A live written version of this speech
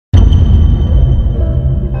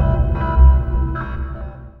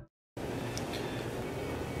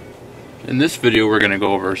In this video we're going to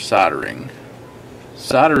go over soldering.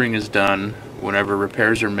 Soldering is done whenever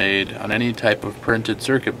repairs are made on any type of printed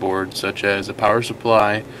circuit board, such as a power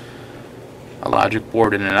supply, a logic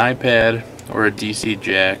board in an iPad, or a DC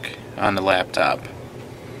jack on the laptop.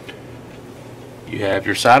 You have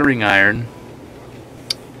your soldering iron,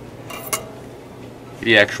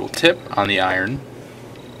 the actual tip on the iron.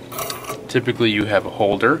 Typically you have a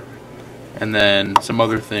holder, and then some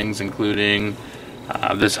other things including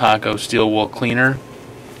this Hakko steel wool cleaner,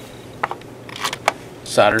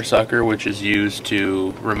 solder sucker, which is used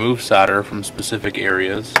to remove solder from specific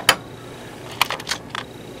areas,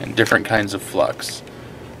 and different kinds of flux.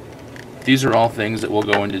 These are all things that we'll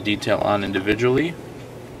go into detail on individually,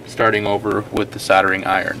 starting over with the soldering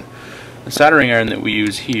iron. The soldering iron that we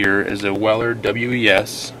use here is a Weller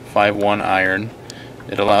WES 5-1 iron.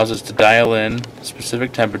 It allows us to dial in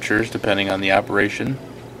specific temperatures depending on the operation.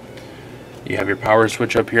 You have your power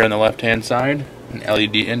switch up here on the left hand side, an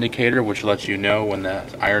LED indicator which lets you know when the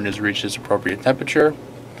iron has reached its appropriate temperature.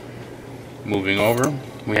 Moving over,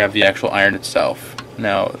 we have the actual iron itself.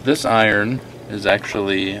 Now this iron is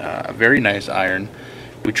actually a very nice iron.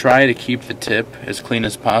 We try to keep the tip as clean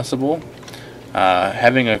as possible.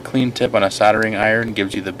 Having a clean tip on a soldering iron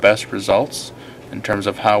gives you the best results in terms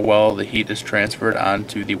of how well the heat is transferred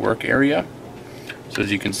onto the work area. So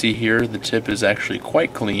as you can see here, the tip is actually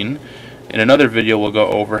quite clean. In another video we'll go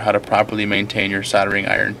over how to properly maintain your soldering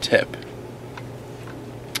iron tip.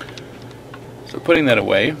 So putting that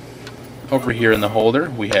away, over here in the holder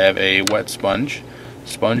we have a wet sponge.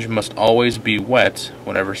 Sponge must always be wet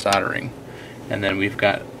whenever soldering. And then we've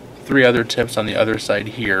got 3 other tips on the other side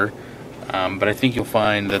here, but I think you'll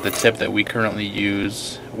find that the tip that we currently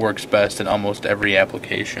use works best in almost every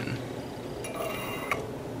application.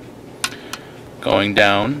 Going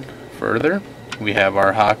down further, we have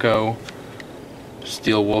our Hakko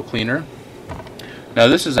steel wool cleaner. Now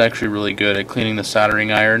this is actually really good at cleaning the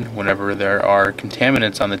soldering iron whenever there are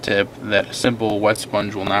contaminants on the tip that a simple wet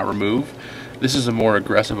sponge will not remove. This is a more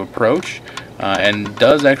aggressive approach and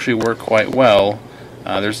does actually work quite well.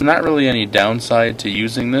 There's not really any downside to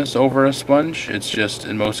using this over a sponge. It's just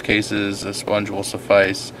in most cases a sponge will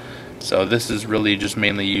suffice. So this is really just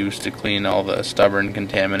mainly used to clean all the stubborn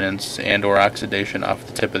contaminants and or oxidation off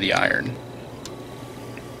the tip of the iron.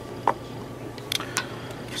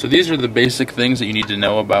 So these are the basic things that you need to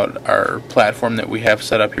know about our platform that we have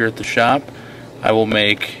set up here at the shop. I will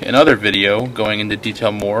make another video going into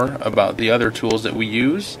detail more about the other tools that we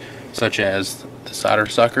use, such as the solder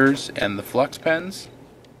suckers and the flux pens.